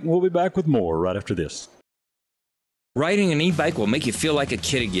quick break, and we'll be back with more right after this. Riding an e-bike will make you feel like a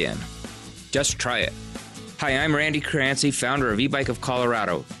kid again. Just try it. Hi, I'm Randy Crancy, founder of E-Bike of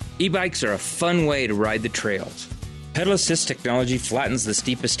Colorado. E-bikes are a fun way to ride the trails. Pedal assist technology flattens the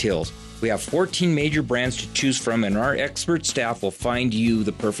steepest hills. We have 14 major brands to choose from, and our expert staff will find you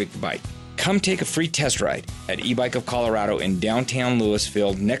the perfect bike. Come take a free test ride at E-Bike of Colorado in downtown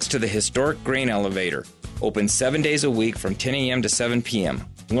Louisville next to the historic grain elevator. Open 7 days a week from 10 a.m. to 7 p.m.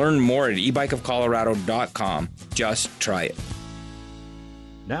 Learn more at ebikeofcolorado.com. Just try it.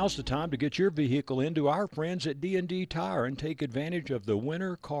 Now's the time to get your vehicle into our friends at D&D Tire and take advantage of the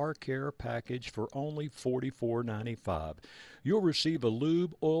Winter Car Care Package for only $44.95. You'll receive a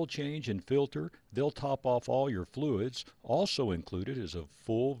lube, oil change, and filter. They'll top off all your fluids. Also included is a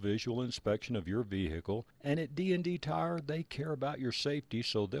full visual inspection of your vehicle. And at D&D Tire, they care about your safety,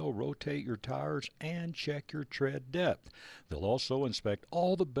 so they'll rotate your tires and check your tread depth. They'll also inspect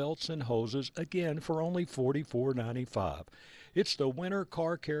all the belts and hoses, again, for only $44.95. It's the Winter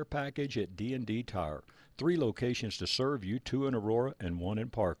Car Care Package at D&D Tire. 3 locations to serve you, 2 in Aurora and 1 in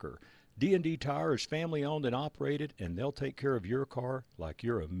Parker. D&D Tire is family-owned and operated, and they'll take care of your car like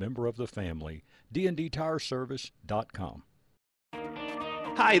you're a member of the family. DNDTireservice.com.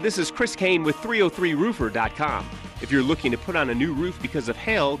 Hi, this is Chris Kane with 303roofer.com. If you're looking to put on a new roof because of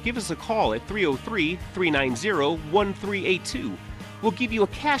hail, give us a call at 303-390-1382. We'll give you a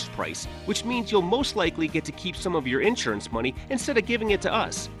cash price, which means you'll most likely get to keep some of your insurance money instead of giving it to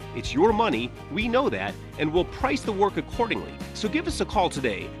us. It's your money, we know that, and we'll price the work accordingly. So give us a call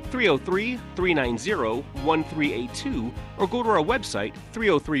today, 303-390-1382, or go to our website,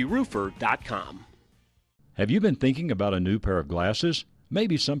 303roofer.com. Have you been thinking about a new pair of glasses?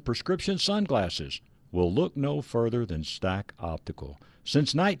 Maybe some prescription sunglasses? Well, look no further than Stack Optical.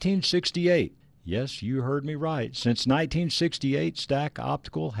 Since 1968, yes, you heard me right. Since 1968, Stack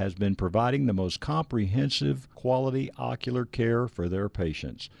Optical has been providing the most comprehensive quality ocular care for their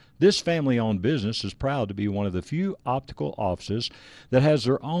patients. This family-owned business is proud to be one of the few optical offices that has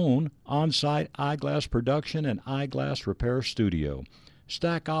their own on-site eyeglass production and eyeglass repair studio.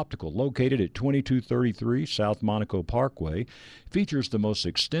 Stack Optical, located at 2233 South Monaco Parkway, features the most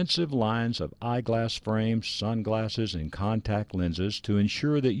extensive lines of eyeglass frames, sunglasses, and contact lenses to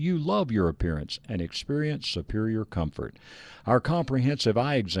ensure that you love your appearance and experience superior comfort. Our comprehensive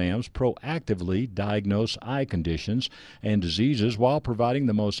eye exams proactively diagnose eye conditions and diseases while providing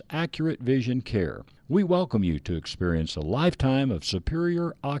the most accurate vision care. We welcome you to experience a lifetime of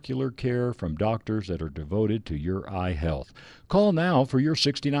superior ocular care from doctors that are devoted to your eye health. Call now for your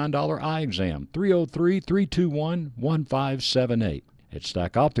 $69 eye exam, 303-321-1578. At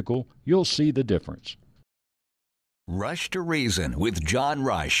Stack Optical, you'll see the difference. Rush to Reason with John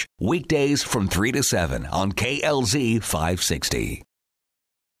Rush, weekdays from 3 to 7 on KLZ 560.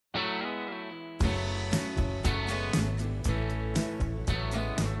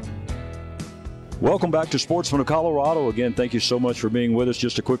 Welcome back to Sportsman of Colorado. Again, thank you so much for being with us.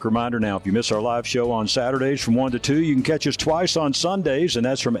 Just a quick reminder now, if you miss our live show on Saturdays from 1 to 2, you can catch us twice on Sundays, and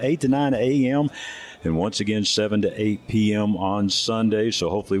that's from 8 to 9 a.m., and once again 7 to 8 p.m. on Sundays. So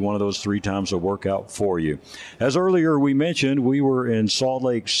hopefully one of those 3 times will work out for you. As earlier we mentioned, we were in Salt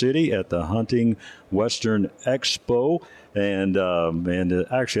Lake City at the Hunting Western Expo, and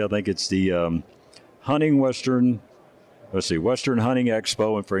actually I think it's the Hunting Western Hunting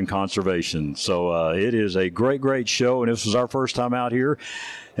Expo and Conservation. So it is a great show, and this was our first time out here.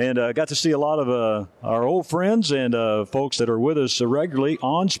 And got to see a lot of our old friends and folks that are with us regularly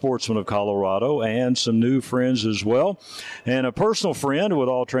on Sportsman of Colorado, and some new friends as well. And a personal friend, with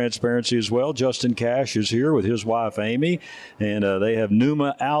all transparency as well, Justin Cash is here with his wife, Amy, and they have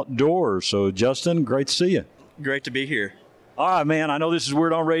Numa Outdoors. So, Justin, great to see you. Great to be here. All right, man, I know this is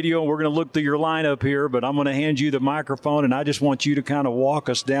weird on radio, and we're going to look through your lineup here, but I'm going to hand you the microphone, and I just want you to kind of walk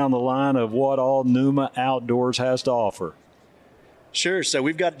us down the line of what all Numa Outdoors has to offer. Sure. So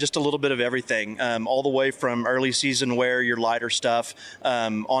we've got just a little bit of everything, all the way from early season wear, your lighter stuff,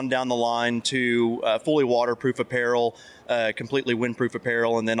 on down the line to fully waterproof apparel, completely windproof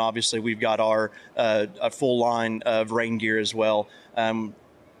apparel, and then obviously we've got our a full line of rain gear as well.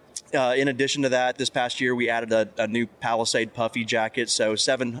 In addition to that, this past year we added a new Palisade puffy jacket, so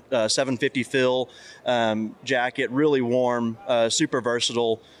 750 fill jacket, really warm, super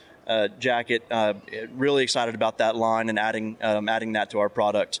versatile jacket. Really excited about that line and adding that to our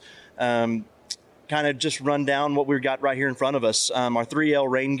product. Kind of just run down what we've got right here in front of us. Our 3L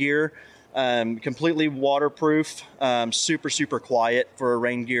rain gear, completely waterproof, super quiet for a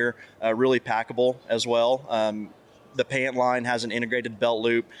rain gear, really packable as well. The pant line has an integrated belt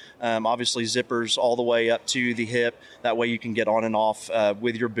loop, obviously zippers all the way up to the hip. That way you can get on and off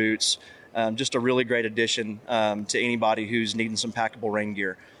with your boots. Just a really great addition to anybody who's needing some packable rain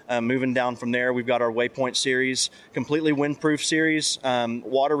gear. Moving down from there, we've got our Waypoint series, completely windproof series,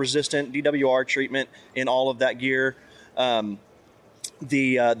 water resistant, DWR treatment in all of that gear. The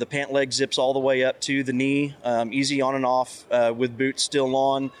pant leg zips all the way up to the knee, easy on and off with boots still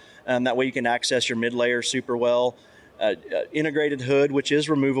on. That way you can access your mid layer super well. Integrated hood, which is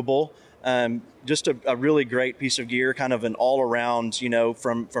removable. Just a really great piece of gear, kind of an all-around,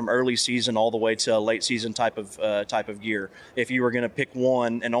 from early season all the way to a late season type of gear. If you were going to pick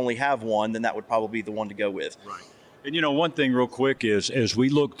one and only have one, then that would probably be the one to go with. Right. And one thing real quick is, as we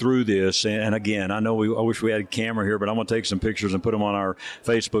look through this, and again, I wish we had a camera here, but I'm going to take some pictures and put them on our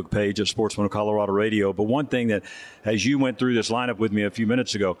Facebook page at Sportsman of Colorado Radio. But one thing that, as you went through this lineup with me a few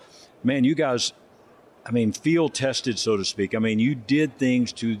minutes ago, man, you guys, field tested, so to speak. You did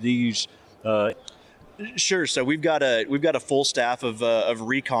things to these. Sure. So we've got a full staff of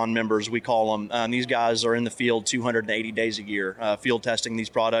recon members, we call them. These guys are in the field 280 days a year, field testing these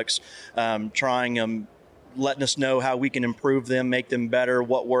products, trying them, letting us know how we can improve them, make them better,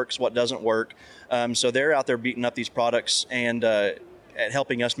 what works, what doesn't work. So they're out there beating up these products and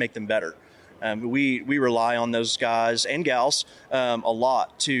helping us make them better. We rely on those guys and gals a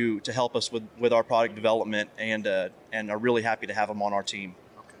lot to help us with our product development, and are really happy to have them on our team.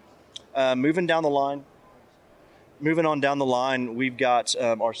 Okay. Moving on down the line, we've got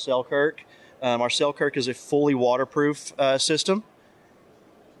our Selkirk. Our Selkirk is a fully waterproof system.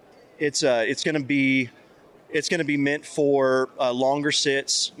 It's going to be meant for longer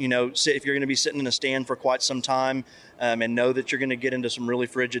sits. If you're going to be sitting in a stand for quite some time and know that you're going to get into some really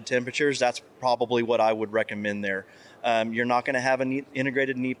frigid temperatures, that's probably what I would recommend there. You're not going to have an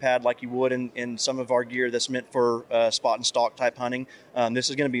integrated knee pad like you would in some of our gear that's meant for spot and stalk type hunting. This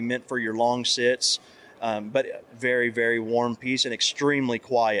is going to be meant for your long sits, but very, very warm piece and extremely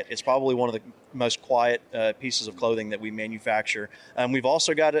quiet. It's probably one of the most quiet pieces of clothing that we manufacture. We've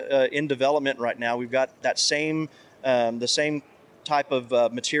also got in development right now, we've got that the same type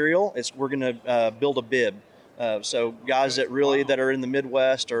of material. We're going to build a bib. So guys that are in the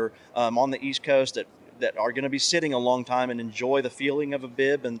Midwest or on the East Coast that are going to be sitting a long time and enjoy the feeling of a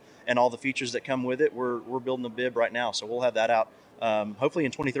bib and all the features that come with it, we're building a bib right now. So we'll have that out hopefully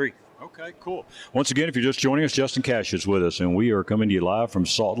in 23. Okay, cool. Once again, if you're just joining us, Justin Cash is with us, and we are coming to you live from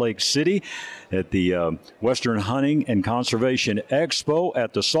Salt Lake City at the Western Hunting and Conservation Expo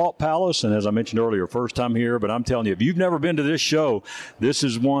at the Salt Palace. And as I mentioned earlier, first time here, but I'm telling you, if you've never been to this show, this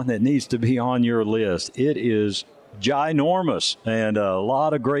is one that needs to be on your list. It is ginormous, and a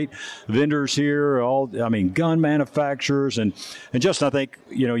lot of great vendors here, gun manufacturers. And Justin, I think,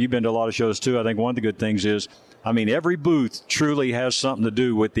 you've been to a lot of shows too. I think one of the good things is, every booth truly has something to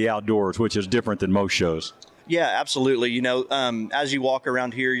do with the outdoors, which is different than most shows. Yeah, absolutely. As you walk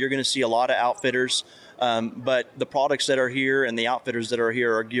around here, you're going to see a lot of outfitters, but the products that are here and the outfitters that are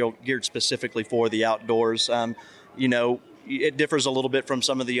here are geared specifically for the outdoors. It differs a little bit from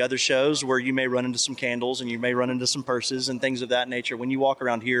some of the other shows where you may run into some candles and you may run into some purses and things of that nature. When you walk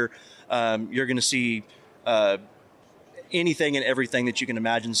around here, you're going to see anything and everything that you can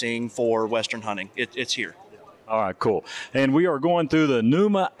imagine seeing for Western hunting. It's here. All right, cool. And we are going through the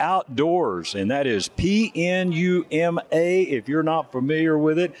Numa Outdoors, and that is PNUMA if you're not familiar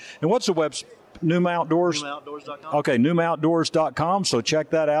with it. And what's the website? Numa Outdoors? NumaOutdoors.com. Okay, NumaOutdoors.com. So check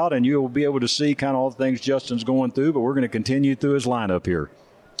that out, and you'll be able to see kind of all the things Justin's going through, but we're going to continue through his lineup here.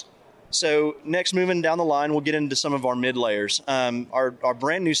 So next, moving down the line, we'll get into some of our mid layers. Our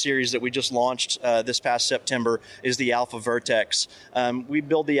brand new series that we just launched this past September is the Alpha Vertex. We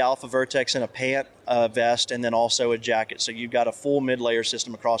build the Alpha Vertex in a pant, a vest, and then also a jacket. So you've got a full mid layer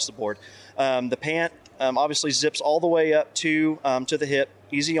system across the board. The pant obviously zips all the way up to the hip,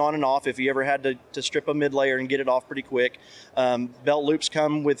 easy on and off if you ever had to strip a mid layer and get it off pretty quick. Belt loops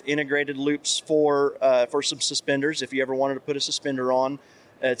come with integrated loops for some suspenders if you ever wanted to put a suspender on.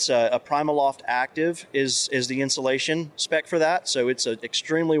 It's a Primaloft Active is the insulation spec for that. So it's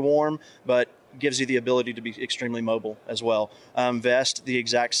extremely warm, but gives you the ability to be extremely mobile as well. Vest, the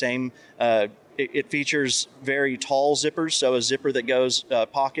exact same. It features very tall zippers. So a zipper that goes,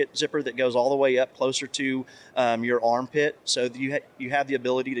 pocket zipper that goes all the way up closer to your armpit. So you have the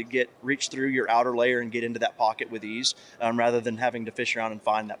ability to reach through your outer layer and get into that pocket with ease, rather than having to fish around and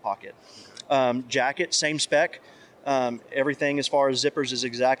find that pocket. Jacket, same spec. Everything as far as zippers is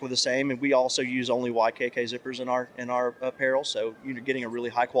exactly the same, and we also use only YKK zippers in our apparel, so you're getting a really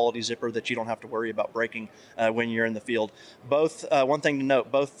high quality zipper that you don't have to worry about breaking when you're in the field. Both, one thing to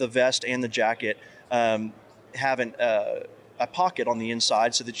note, both the vest and the jacket have a pocket on the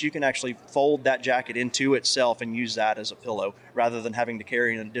inside so that you can actually fold that jacket into itself and use that as a pillow rather than having to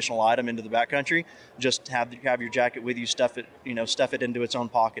carry an additional item into the backcountry. Just have your jacket with you, stuff it into its own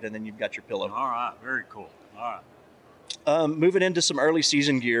pocket, and then you've got your pillow. All right, very cool. All right. Moving into some early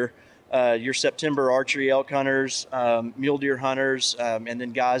season gear, your September archery elk hunters, mule deer hunters, and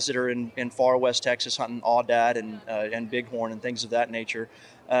then guys that are in far west Texas hunting aoudad and bighorn and things of that nature.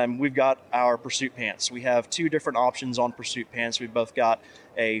 We've got our pursuit pants. We have two different options on pursuit pants. We've both got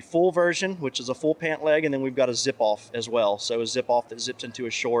a full version, which is a full pant leg, and then we've got a zip off as well. So a zip off that zips into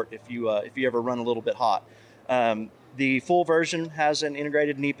a short if you ever run a little bit hot. The full version has an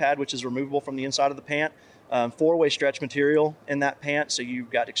integrated knee pad, which is removable from the inside of the pant. 4-way stretch material in that pant, so you've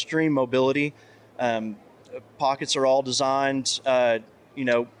got extreme mobility. Pockets are all designed,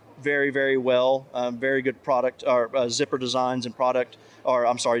 very, very well. Very good product or zipper designs and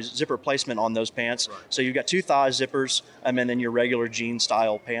zipper placement on those pants. Right. So you've got two thigh zippers, and then your regular jean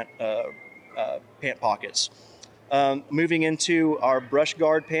style pant pockets. Moving into our brush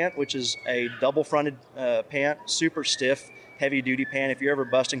guard pant, which is a double fronted pant, super stiff, heavy duty pant. If you're ever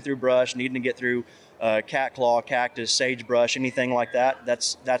busting through brush, needing to get through cat claw, cactus, sagebrush, anything like that,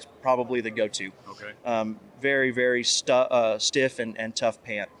 that's probably the go-to. Okay. Very, very stiff and tough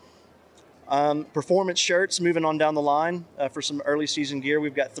pant. Performance shirts, moving on down the line for some early season gear,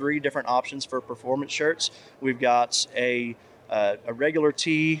 we've got 3 different options for performance shirts. We've got a regular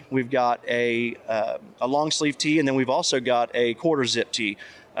tee, we've got a long sleeve tee, and then we've also got a quarter zip tee.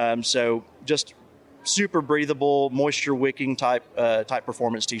 So just super breathable, moisture wicking type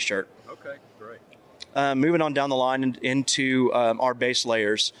performance t-shirt. Okay, great. Moving on down the line into our base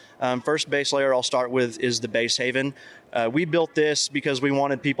layers. First base layer I'll start with is the Base Haven. We built this because we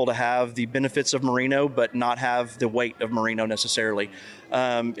wanted people to have the benefits of merino, but not have the weight of merino necessarily.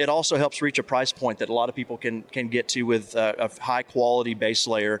 It also helps reach a price point that a lot of people can get to with a high quality base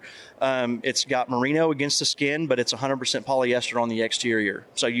layer. It's got merino against the skin, but it's 100% polyester on the exterior.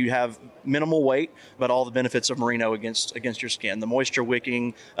 So you have minimal weight, but all the benefits of merino against your skin. The moisture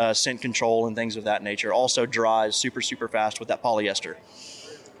wicking, scent control, and things of that nature. Also dries super, super fast with that polyester.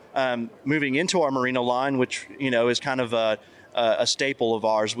 Moving into our merino line, which is kind of a staple of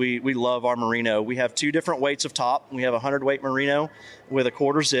ours. We love our merino. We have 2 different weights of top. We have a 100 weight merino with a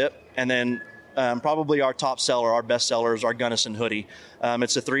quarter zip, and then probably our top seller, our best seller, is our Gunnison hoodie.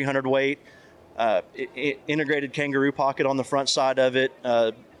 It's a 300 weight, integrated kangaroo pocket on the front side of it,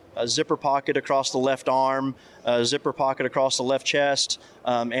 a zipper pocket across the left arm, a zipper pocket across the left chest,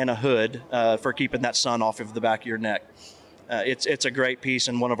 and a hood for keeping that sun off of the back of your neck. It's a great piece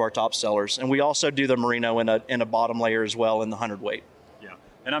and one of our top sellers. And we also do the merino in a bottom layer as well in the 100 weight. Yeah.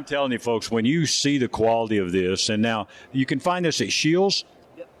 And I'm telling you, folks, when you see the quality of this, and now you can find this at Scheels.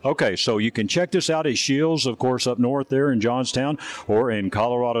 Okay, so you can check this out at Scheels, of course, up north there in Johnstown or in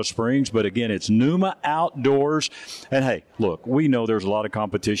Colorado Springs. But again, it's Numa Outdoors. And hey, look, we know there's a lot of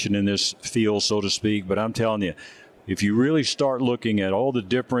competition in this field, so to speak, but I'm telling you, if you really start looking at all the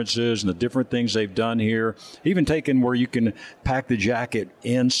differences and the different things they've done here, even taking where you can pack the jacket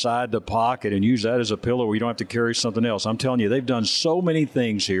inside the pocket and use that as a pillow where you don't have to carry something else. I'm telling you, they've done so many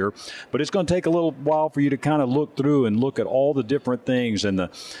things here, but it's going to take a little while for you to kind of look through and look at all the different things and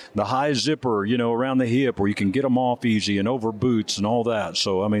the high zipper, around the hip where you can get them off easy and over boots and all that.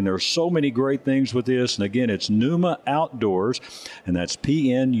 So, I mean, there's so many great things with this. And again, it's Numa Outdoors, and that's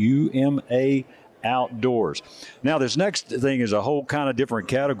PNUMA Outdoors. Now, this next thing is a whole kind of different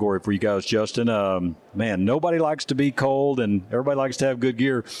category for you guys, Justin. Man, nobody likes to be cold and everybody likes to have good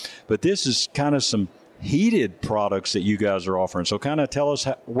gear, but this is kind of some heated products that you guys are offering. So kind of tell us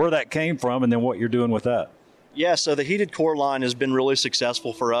where that came from and then what you're doing with that. Yeah, so the heated core line has been really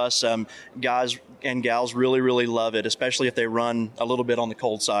successful for us. Guys and gals really, really love it, especially if they run a little bit on the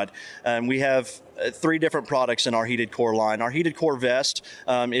cold side. We have 3 different products in our heated core line. Our heated core vest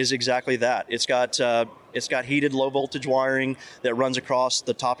is exactly that. It's got heated low voltage wiring that runs across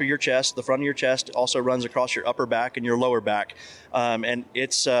the top of your chest, the front of your chest, also runs across your upper back and your lower back. And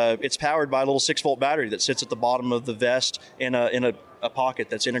it's powered by a little 6-volt battery that sits at the bottom of the vest in a pocket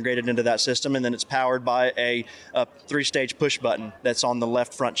that's integrated into that system, and then it's powered by a 3-stage push button that's on the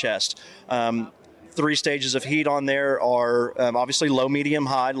left front chest. 3 stages of heat on there are obviously low, medium,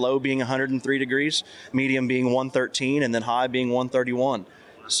 high. Low being 103 degrees, medium being 113, and then high being 131.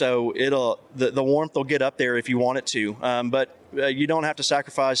 So the warmth will get up there if you want it to, but you don't have to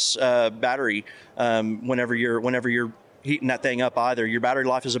sacrifice battery whenever you're heating that thing up either. Your battery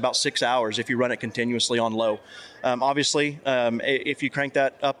life is about 6 hours if you run it continuously on low. Obviously, if you crank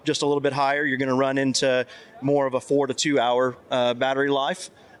that up just a little bit higher, you're going to run into more of a 4 to 2 hour battery life.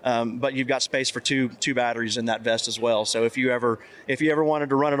 But you've got space for two batteries in that vest as well. So if you ever wanted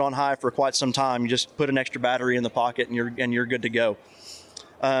to run it on high for quite some time, you just put an extra battery in the pocket and you're good to go.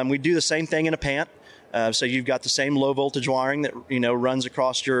 We do the same thing in a pant. So you've got the same low voltage wiring that runs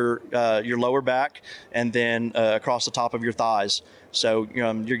across your lower back and then across the top of your thighs. So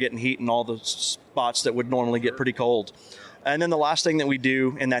you're getting heat in all the spots that would normally get pretty cold. And then the last thing that we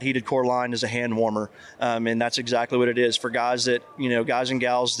do in that heated core line is a hand warmer, and that's exactly what it is for guys and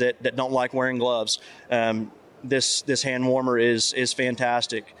gals that don't like wearing gloves. This hand warmer is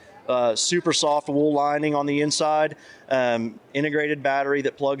fantastic. Super soft wool lining on the inside, integrated battery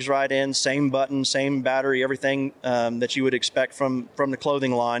that plugs right in, same button, same battery, everything that you would expect from the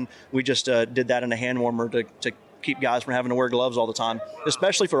clothing line. We just did that in a hand warmer to keep guys from having to wear gloves all the time,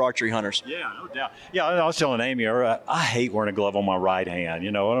 especially for archery hunters. Yeah, no doubt. Yeah, I was telling Amy, I hate wearing a glove on my right hand.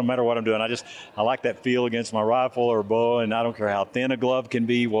 No matter what I'm doing, I like that feel against my rifle or bow, and I don't care how thin a glove can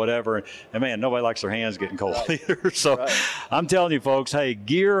be, whatever. And man, nobody likes their hands getting cold either. So I'm telling you, folks, hey,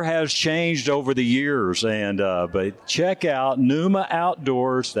 gear has changed over the years, and but check out Numa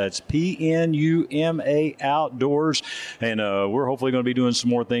Outdoors. That's PNUMA Outdoors, and we're hopefully going to be doing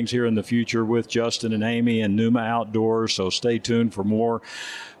some more things here in the future with Justin and Amy and Numa Outdoors, so stay tuned for more.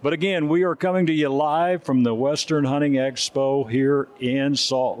 But again, we are coming to you live from the Western Hunting Expo here in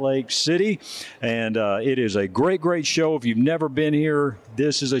Salt Lake City, and it is a great show. If you've never been here,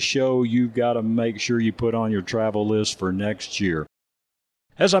 this is a show you've got to make sure you put on your travel list for next year.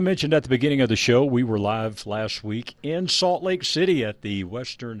 As I mentioned at the beginning of the show, we were live last week in Salt Lake City at the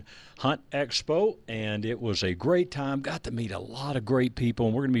Western Hunt Expo, and it was a great time. Got to meet a lot of great people,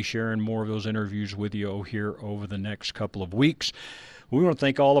 and we're going to be sharing more of those interviews with you here over the next couple of weeks. We want to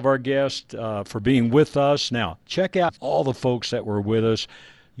thank all of our guests for being with us. Now, check out all the folks that were with us.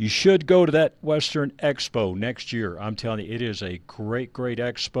 You should go to that Western Expo next year. I'm telling you, it is a great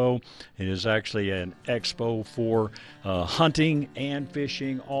expo. It is actually an expo for hunting and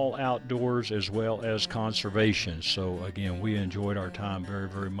fishing, all outdoors, as well as conservation. So, again, we enjoyed our time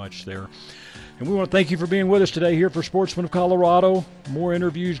very much there. And we want to thank you for being with us today here for Sportsman of Colorado. More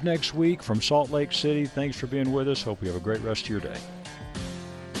interviews next week from Salt Lake City. Thanks for being with us. Hope you have a great rest of your day.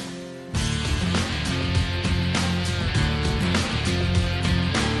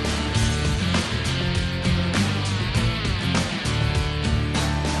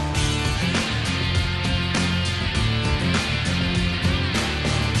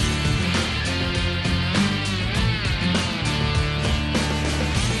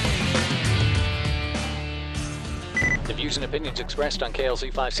 The views and opinions expressed on KLZ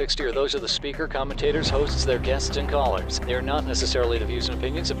 560 are those of the speaker, commentators, hosts, their guests, and callers. They are not necessarily the views and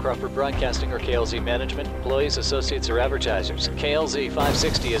opinions of Crawford Broadcasting or KLZ management, employees, associates, or advertisers. KLZ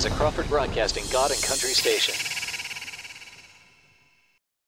 560 is a Crawford Broadcasting God and Country station.